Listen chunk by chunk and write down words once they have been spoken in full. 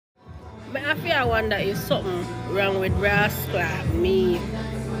But I feel I wonder if something wrong with Rascal. Me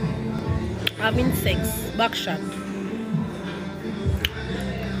having sex, back shot.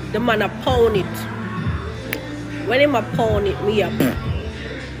 The man a pound it. When him a pound it, me up.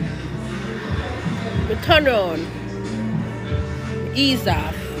 Me turn around. Ease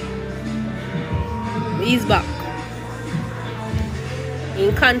off. Me ease back.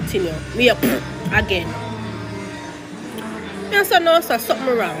 In continue. Me up again. Me say no, sir,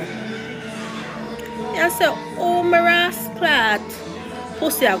 something wrong. I say, oh my rascal.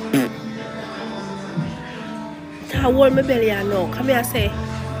 Pussy up. I hold my belly and now. Come here and say,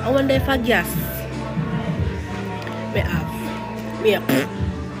 I wonder if I gas. Me have. Me up.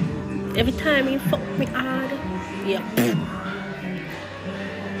 Every time he fuck me hard. Yeah.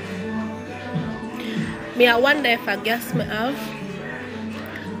 Me I wonder if I gas me have.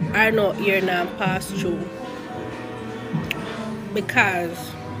 Or no ear now pass through.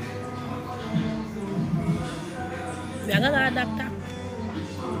 Because me I got a doctor.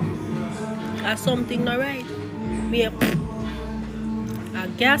 Or something not right. Me a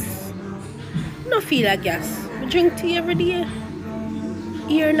gas. No feel a gas. I drink tea every day.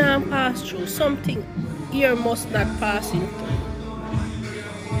 Ear now pass through. Something ear must not pass into.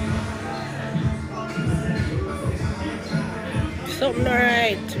 Something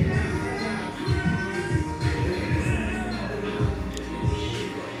alright.